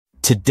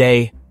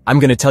Today, I'm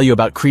going to tell you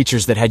about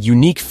creatures that had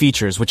unique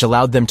features which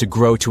allowed them to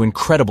grow to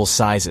incredible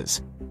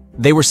sizes.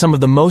 They were some of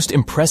the most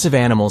impressive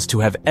animals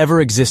to have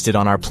ever existed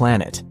on our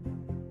planet.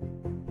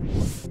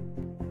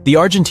 The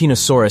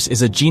Argentinosaurus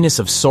is a genus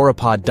of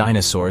sauropod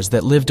dinosaurs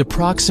that lived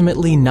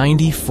approximately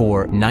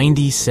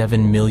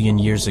 97 million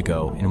years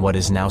ago in what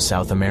is now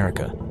South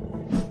America.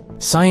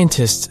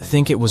 Scientists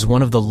think it was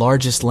one of the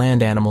largest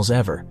land animals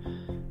ever,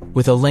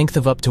 with a length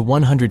of up to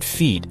 100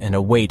 feet and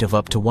a weight of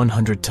up to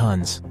 100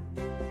 tons.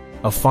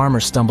 A farmer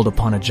stumbled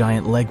upon a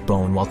giant leg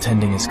bone while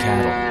tending his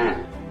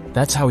cattle.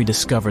 That's how he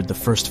discovered the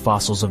first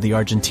fossils of the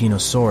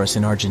Argentinosaurus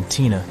in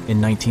Argentina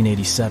in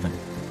 1987.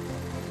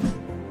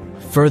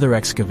 Further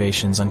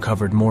excavations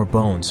uncovered more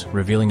bones,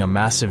 revealing a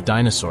massive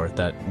dinosaur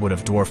that would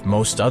have dwarfed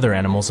most other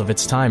animals of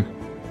its time.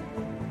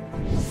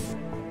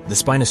 The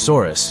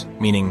Spinosaurus,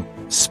 meaning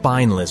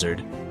spine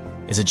lizard,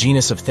 is a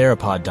genus of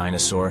theropod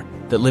dinosaur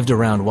that lived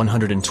around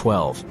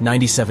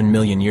 97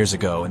 million years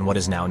ago in what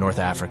is now North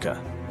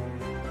Africa.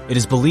 It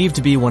is believed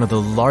to be one of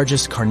the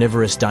largest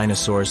carnivorous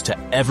dinosaurs to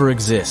ever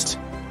exist,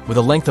 with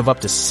a length of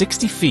up to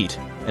 60 feet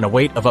and a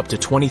weight of up to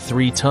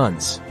 23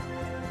 tons.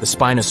 The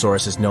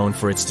Spinosaurus is known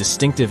for its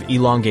distinctive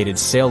elongated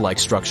sail-like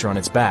structure on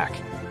its back.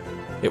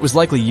 It was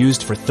likely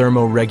used for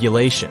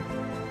thermoregulation.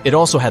 It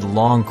also had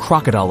long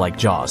crocodile-like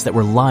jaws that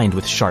were lined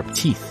with sharp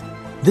teeth.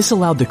 This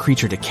allowed the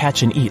creature to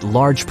catch and eat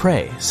large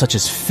prey, such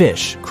as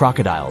fish,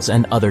 crocodiles,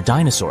 and other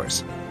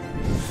dinosaurs.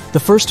 The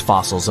first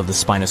fossils of the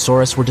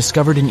Spinosaurus were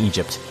discovered in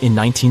Egypt in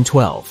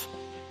 1912.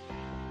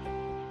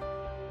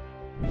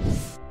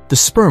 The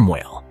sperm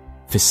whale,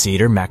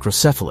 Physeter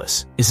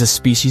macrocephalus, is a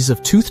species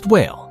of toothed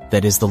whale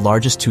that is the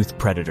largest toothed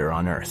predator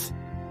on Earth.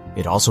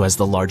 It also has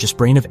the largest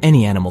brain of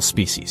any animal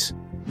species.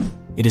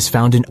 It is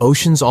found in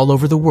oceans all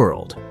over the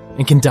world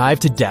and can dive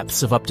to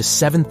depths of up to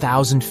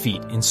 7,000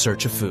 feet in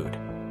search of food.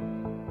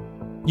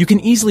 You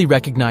can easily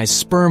recognize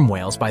sperm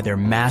whales by their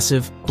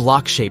massive,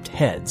 block-shaped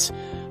heads,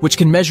 which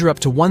can measure up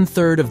to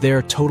 1/3 of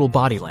their total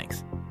body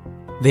length.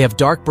 They have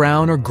dark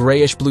brown or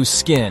grayish-blue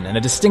skin and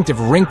a distinctive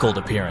wrinkled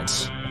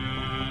appearance.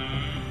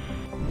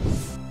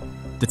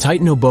 The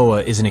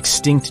Titanoboa is an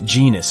extinct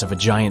genus of a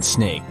giant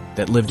snake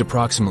that lived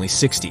approximately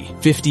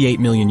 58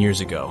 million years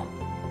ago.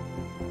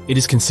 It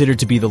is considered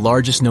to be the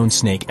largest known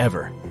snake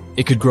ever.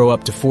 It could grow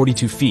up to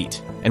 42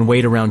 feet and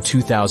weighed around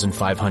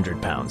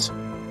 2,500 pounds.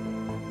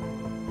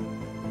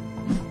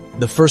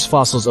 The first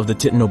fossils of the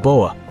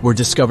Titanoboa were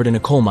discovered in a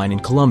coal mine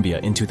in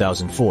Colombia in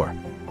 2004.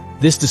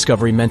 This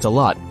discovery meant a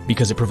lot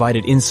because it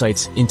provided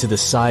insights into the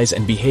size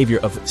and behavior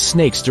of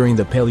snakes during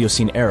the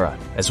Paleocene era,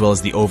 as well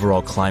as the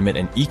overall climate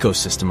and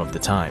ecosystem of the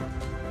time.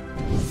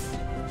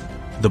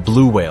 The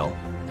blue whale,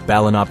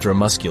 Balænoptera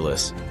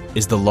musculus,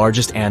 is the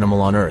largest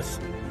animal on Earth,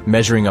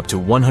 measuring up to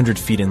 100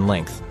 feet in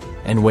length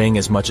and weighing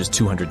as much as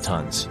 200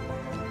 tons.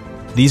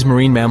 These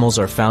marine mammals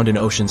are found in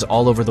oceans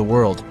all over the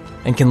world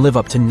and can live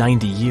up to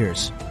 90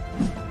 years.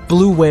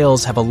 Blue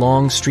whales have a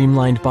long,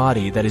 streamlined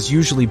body that is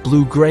usually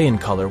blue-gray in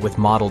color with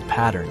mottled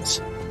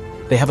patterns.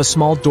 They have a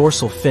small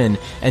dorsal fin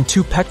and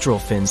 2 pectoral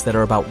fins that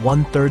are about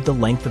 1/3 the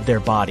length of their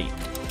body.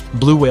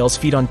 Blue whales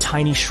feed on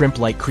tiny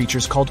shrimp-like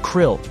creatures called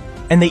krill,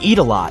 and they eat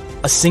a lot.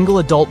 A single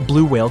adult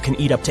blue whale can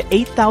eat up to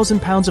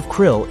 8,000 pounds of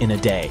krill in a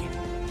day.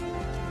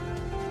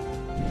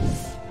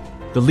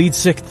 The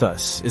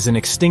Leadsichthus is an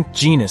extinct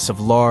genus of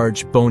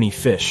large, bony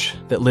fish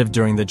that lived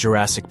during the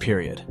Jurassic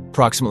period,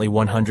 approximately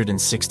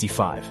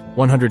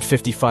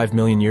 155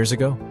 million years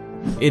ago.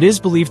 It is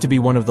believed to be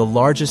one of the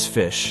largest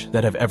fish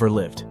that have ever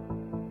lived.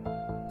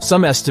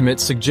 Some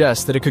estimates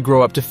suggest that it could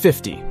grow up to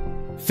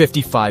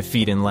 55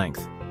 feet in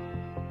length.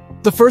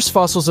 The first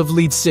fossils of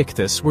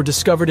Leadsichthus were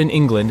discovered in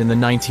England in the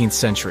 19th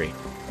century,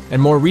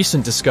 and more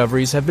recent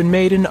discoveries have been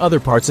made in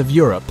other parts of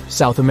Europe,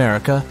 South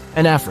America,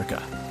 and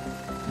Africa.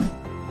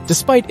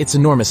 Despite its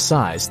enormous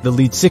size, the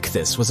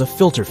Leadsichthus was a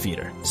filter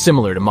feeder,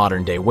 similar to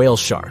modern-day whale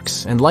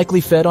sharks, and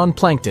likely fed on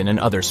plankton and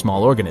other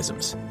small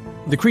organisms.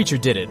 The creature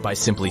did it by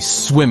simply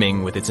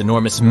swimming with its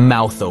enormous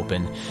mouth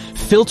open,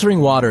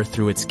 filtering water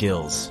through its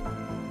gills.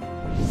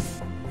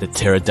 The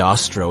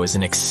pterodostro is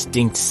an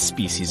extinct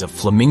species of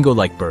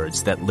flamingo-like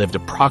birds that lived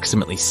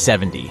approximately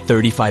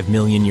 35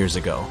 million years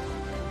ago.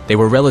 They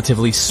were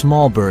relatively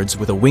small birds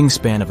with a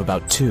wingspan of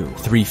about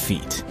 2-3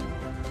 feet.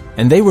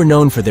 And they were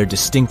known for their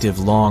distinctive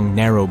long,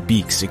 narrow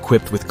beaks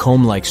equipped with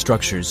comb-like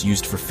structures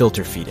used for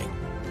filter feeding.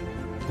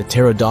 The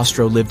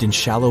pterodostro lived in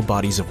shallow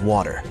bodies of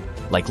water,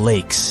 like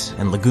lakes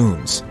and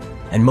lagoons,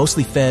 and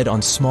mostly fed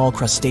on small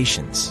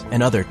crustaceans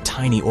and other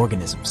tiny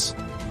organisms.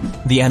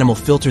 The animal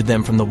filtered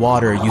them from the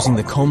water using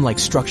the comb-like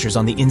structures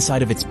on the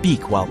inside of its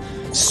beak while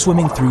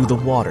swimming through the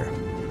water.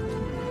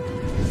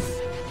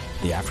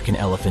 The African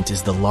elephant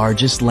is the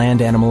largest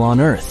land animal on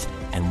Earth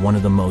and one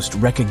of the most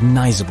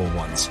recognizable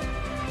ones.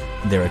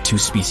 There are 2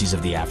 species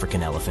of the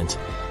African elephant,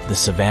 the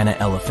savanna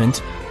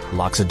elephant,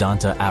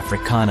 Loxodonta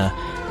africana,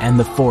 and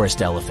the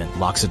forest elephant,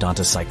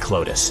 Loxodonta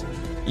cyclotis.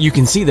 You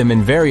can see them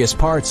in various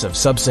parts of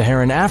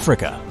sub-Saharan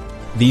Africa.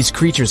 These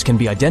creatures can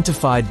be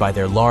identified by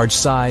their large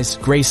size,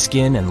 gray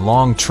skin, and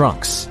long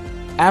trunks.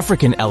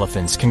 African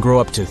elephants can grow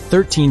up to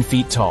 13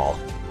 feet tall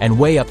and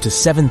weigh up to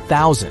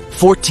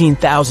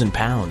 14,000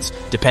 pounds,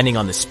 depending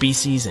on the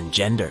species and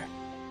gender.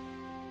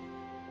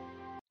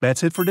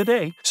 That's it for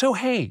today. So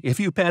hey, if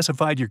you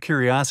pacified your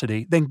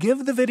curiosity, then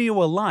give the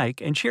video a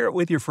like and share it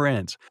with your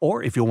friends.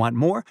 Or if you want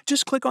more,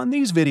 just click on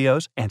these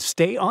videos and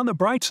stay on the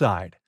bright side.